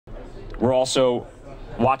We're also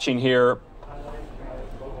watching here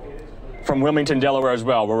from Wilmington, Delaware as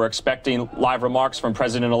well, where we're expecting live remarks from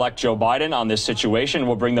President-elect Joe Biden on this situation.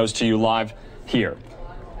 We'll bring those to you live here.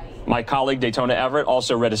 My colleague, Daytona Everett,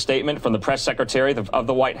 also read a statement from the press secretary of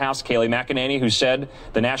the White House, Kayleigh McEnany, who said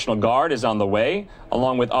the National Guard is on the way,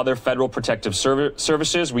 along with other federal protective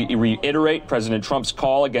services. We reiterate President Trump's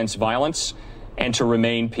call against violence and to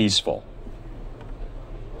remain peaceful.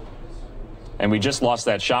 And we just lost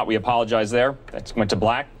that shot. We apologize there. That went to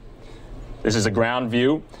black. This is a ground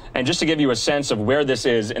view. And just to give you a sense of where this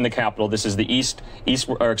is in the Capitol, this is the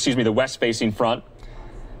the west-facing front.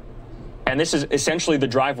 And this is essentially the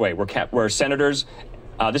driveway where senators,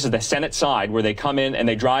 this is the Senate side, where they come in and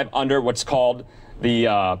they drive under what's called the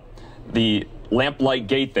lamplight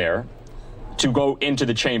gate there to go into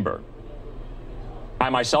the chamber.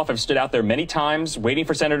 I myself have stood out there many times waiting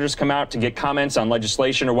for senators to come out to get comments on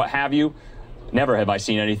legislation or what have you. Never have I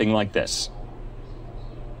seen anything like this.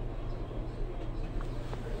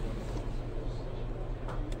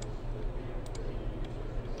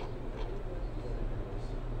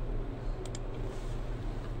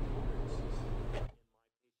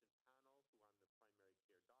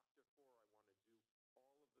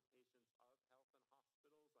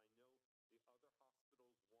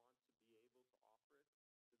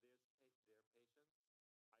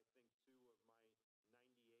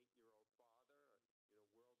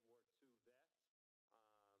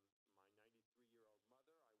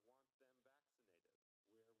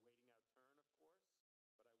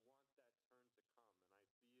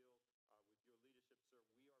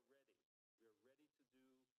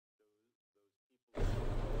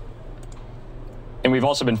 And we've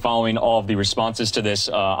also been following all of the responses to this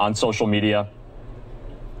on social media.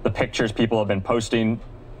 The pictures people have been posting.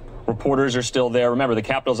 Reporters are still there. Remember, the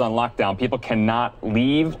Capitol's on lockdown. People cannot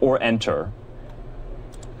leave or enter.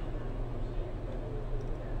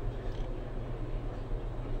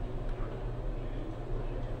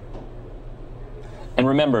 And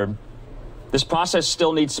remember, this process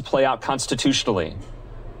still needs to play out constitutionally.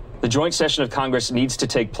 The joint session of Congress needs to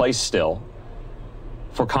take place still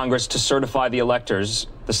for Congress to certify the electors,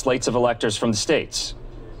 the slates of electors from the states.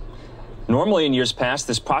 Normally in years past,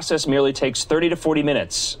 this process merely takes 30 to 40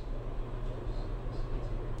 minutes.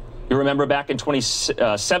 You remember back in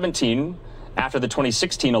 2017, after the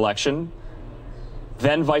 2016 election,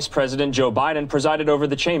 then Vice President Joe Biden presided over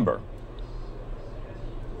the chamber.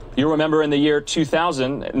 You remember in the year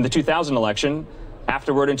 2000, in the 2000 election,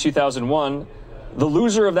 afterward in 2001, the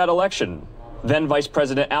loser of that election, then Vice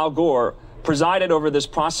President Al Gore, presided over this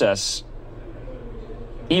process,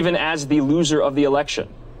 even as the loser of the election.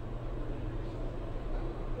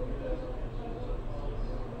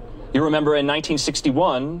 You remember in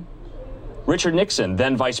 1961, Richard Nixon,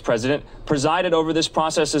 then vice president, presided over this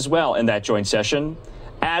process as well in that joint session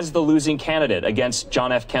as the losing candidate against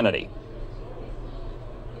John F. Kennedy.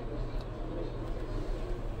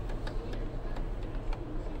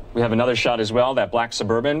 We have another shot as well, that black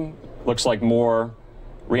Suburban. Looks like more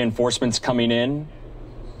reinforcements coming in.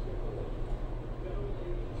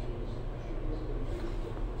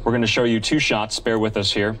 We're going to show you two shots. Bear with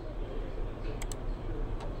us here.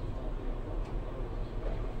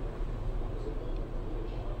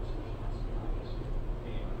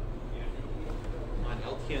 On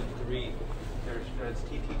LTN-3, there's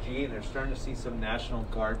TTG, and they're starting to see some National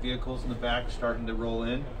Guard vehicles in the back starting to roll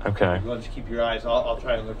in. Okay. You want to just keep your eyes. I'll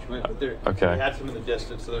try to alert you in, but they had some in the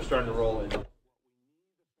distance, so they're starting to roll in.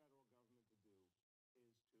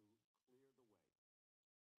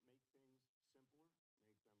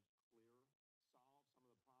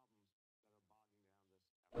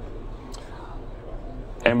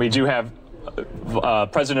 And we do have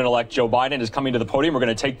President-elect Joe Biden is coming to the podium. We're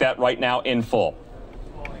going to take that right now in full.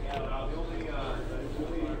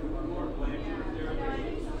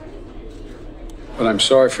 But I'm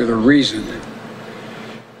sorry for the reason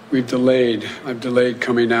I've delayed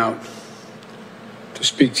coming out to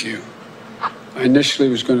speak to you. I initially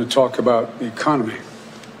was going to talk about the economy,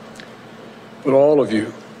 but all of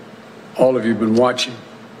you have been watching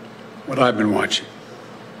what I've been watching.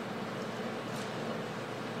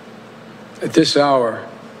 At this hour,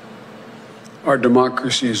 our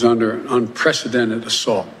democracy is under an unprecedented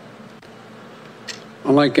assault,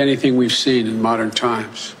 unlike anything we've seen in modern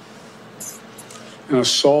times. An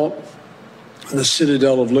assault on the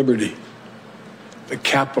citadel of liberty, the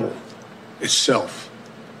Capitol itself.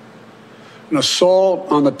 An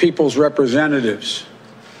assault on the people's representatives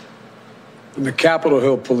and the Capitol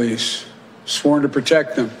Hill police, sworn to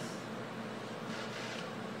protect them,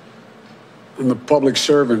 and the public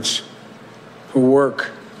servants who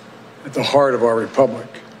work at the heart of our republic.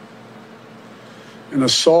 an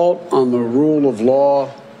assault on the rule of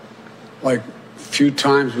law like few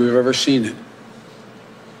times we've ever seen it.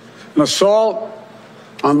 An assault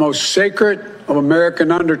on the most sacred of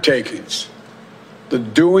American undertakings, the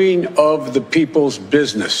doing of the people's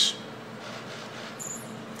business.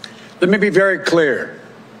 Let me be very clear.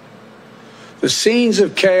 The scenes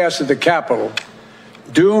of chaos at the Capitol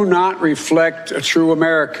do not reflect a true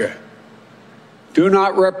America, do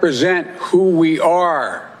not represent who we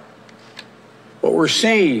are. What we're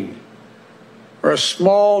seeing are a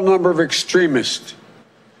small number of extremists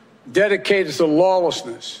dedicated to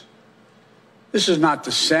lawlessness. This is not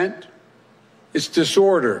dissent. It's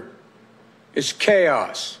disorder. It's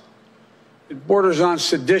chaos. It borders on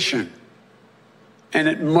sedition. And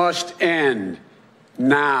it must end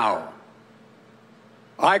now.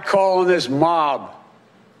 I call on this mob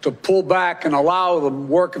to pull back and allow the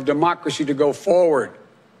work of democracy to go forward.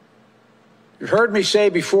 You've heard me say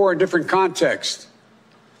before in different contexts,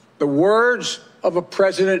 the words of a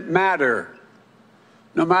president matter,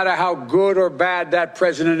 no matter how good or bad that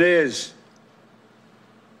president is.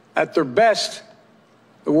 At their best,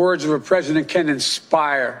 the words of a president can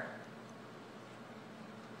inspire.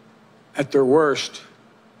 At their worst,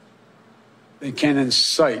 they can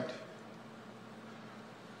incite.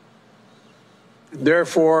 And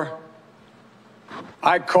therefore,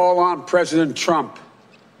 I call on President Trump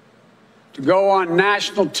to go on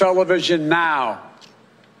national television now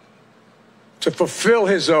to fulfill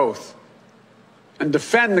his oath and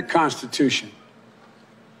defend the Constitution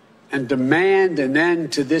and demand an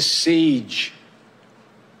end to this siege,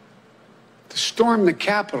 to storm the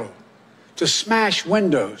Capitol, to smash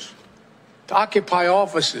windows, to occupy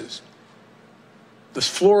offices, the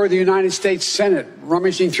floor of the United States Senate,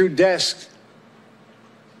 rummaging through desks,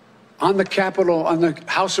 on the Capitol, on the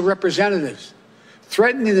House of Representatives,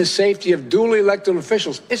 threatening the safety of duly elected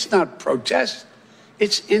officials. It's not protest,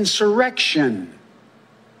 it's insurrection.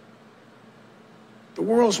 The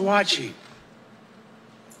world's watching.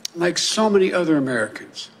 Like so many other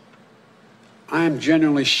Americans, I am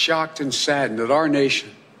genuinely shocked and saddened that our nation,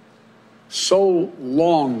 so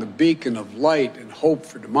long the beacon of light and hope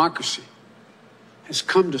for democracy, has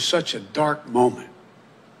come to such a dark moment.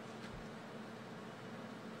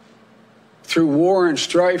 Through war and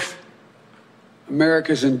strife,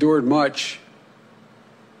 America's endured much.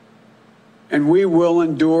 And we will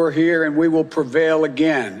endure here, and we will prevail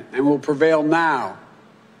again, and will prevail now.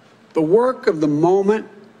 The work of the moment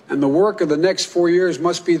and the work of the next 4 years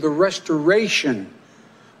must be the restoration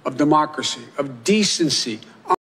of democracy, of decency,